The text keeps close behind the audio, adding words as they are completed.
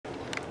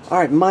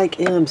Alright, Mike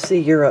MC,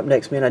 you're up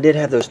next, man. I did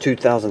have those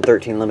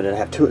 2013 limited. I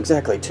have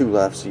exactly two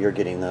left, so you're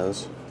getting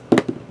those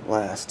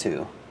last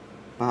two.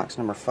 Box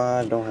number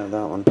 5, don't have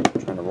that one.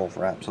 I'm trying to roll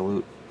for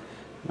absolute.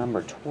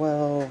 Number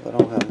 12, I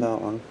don't have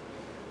that one.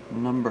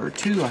 Number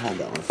 2, I have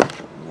that one.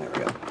 There we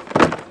go.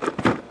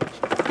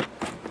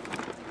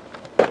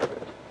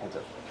 Heads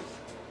up.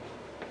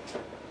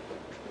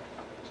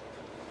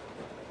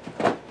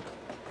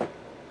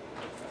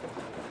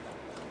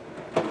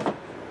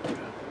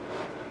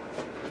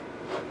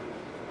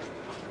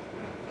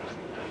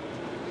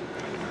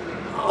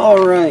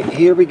 Alright,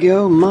 here we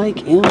go.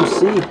 Mike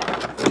MC,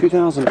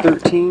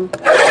 2013.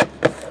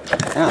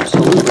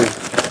 Absolutely.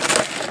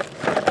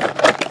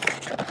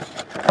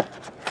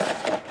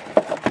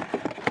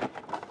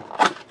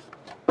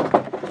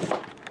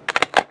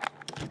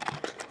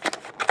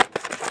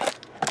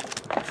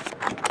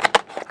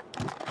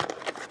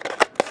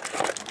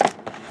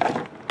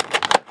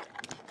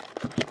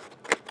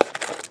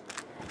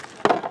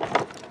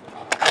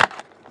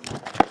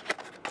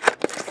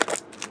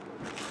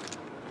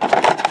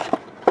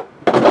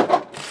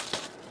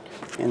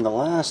 And the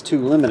last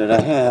two limited I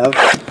have,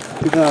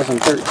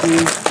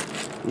 2013,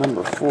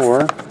 number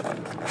 4.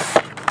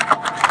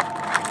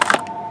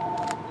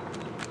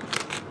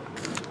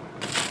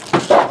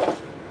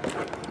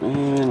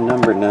 And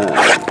number 9.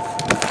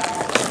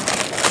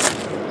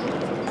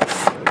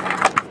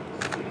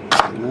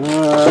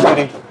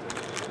 Alrighty,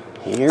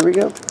 here we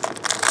go.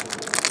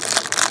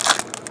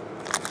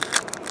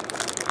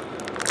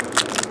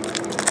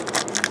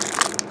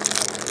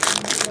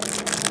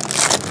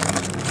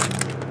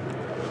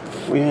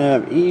 We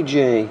have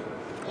EJ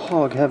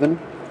Hog Heaven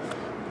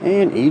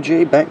and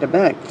EJ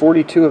back-to-back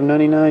 42 of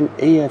 99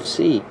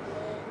 AFC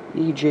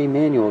EJ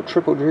Manual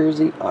triple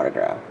jersey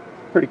autograph.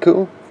 Pretty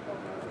cool.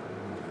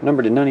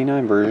 Number to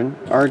 99 version.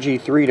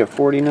 RG3 to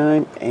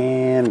 49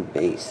 and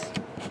base.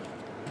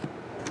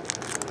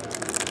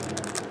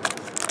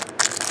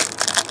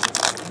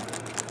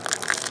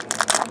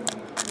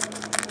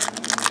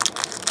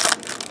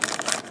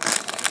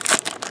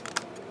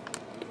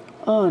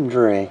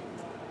 Andre.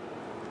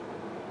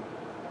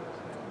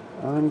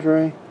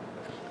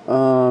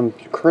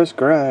 Chris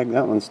Gregg,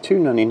 that one's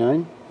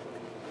 $2.99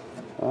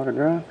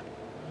 autograph.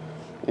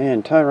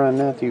 And Tyrann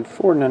Mathieu,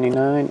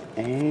 $4.99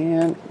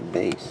 and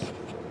base.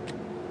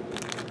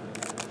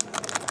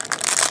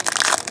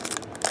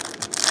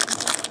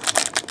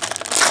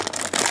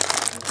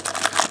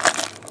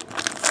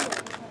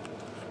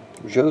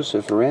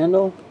 Joseph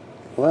Randall,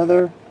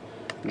 leather.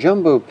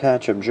 Jumbo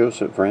patch of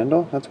Joseph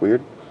Randall, that's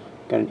weird.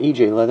 Got an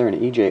EJ leather and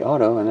an EJ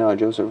auto, and now a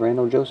Joseph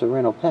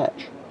Randall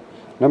patch.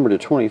 Number to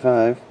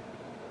 25.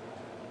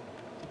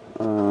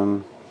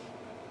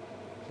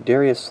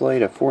 Darius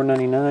Slade at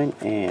 $4.99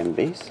 and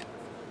base.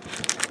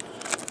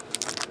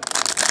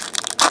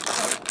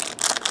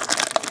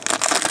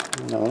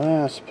 And the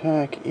last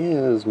pack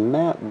is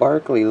Matt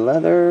Barkley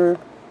leather,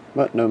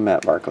 but no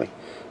Matt Barkley.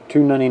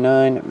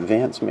 $2.99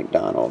 Vance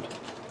McDonald.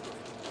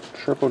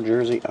 Triple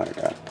jersey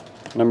autograph.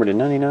 Number to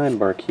 99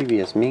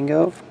 Barkevious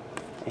Mingo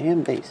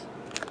and base.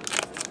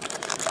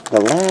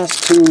 The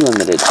last two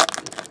limited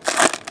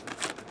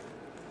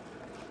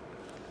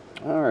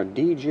are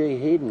DJ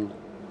Hayden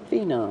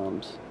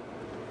Phenoms.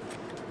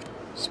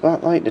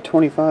 Spotlight to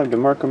 25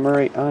 DeMarco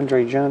Murray,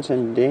 Andre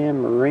Johnson,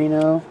 Dan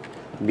Marino,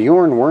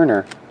 Bjorn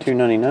Werner,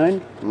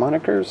 $2.99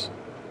 monikers.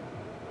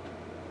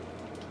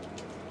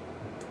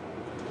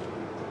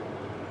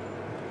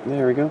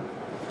 There we go.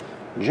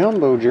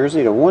 Jumbo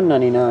jersey to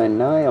 $1.99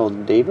 Niall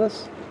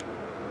Davis.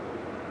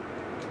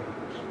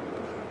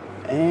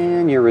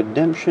 And your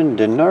redemption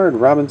Denard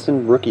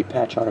Robinson rookie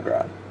patch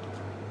autograph.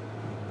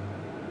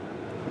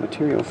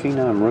 Material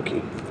Phenom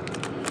rookie.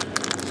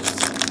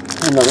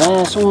 And the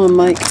last one,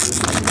 Mike,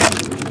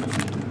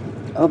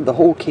 of the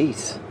whole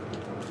case.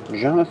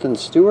 Jonathan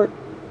Stewart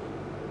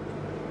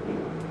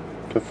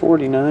to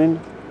 49.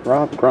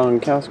 Rob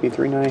Gronkowski,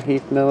 3.9.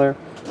 Heath Miller.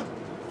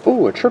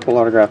 Ooh, a triple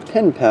autograph.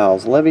 Pen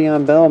Pals.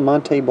 Le'Veon Bell,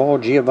 Monte Ball,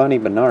 Giovanni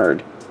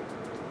Bernard.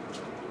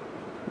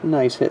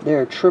 Nice hit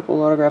there.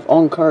 Triple autograph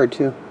on card,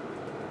 too.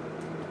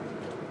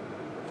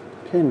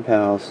 Pen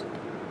Pals.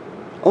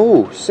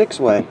 Oh,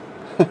 6-way.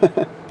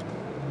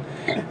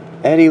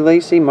 Eddie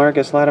Lacy,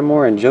 Marcus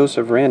Lattimore, and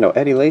Joseph Randall.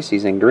 Eddie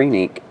Lacy's in green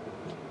ink.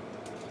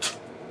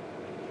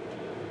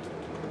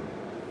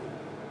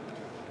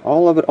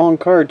 All of it on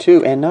card,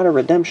 too, and not a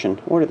redemption.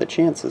 What are the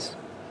chances?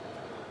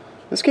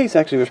 This case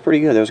actually was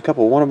pretty good. There was a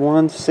couple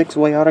one-of-ones,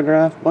 6-way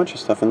autograph, bunch of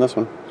stuff in this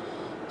one.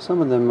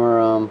 Some of them are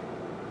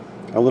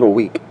a little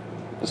weak,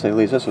 to say the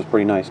least. This was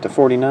pretty nice. To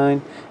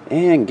 49,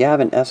 and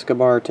Gavin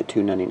Escobar to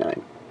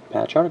 $2.99.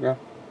 Patch autograph.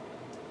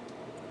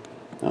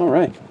 All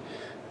right.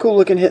 Cool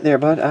looking hit there,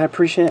 bud. I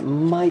appreciate it.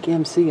 Mike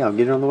MC. I'll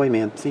get it on the way,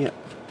 man. See ya.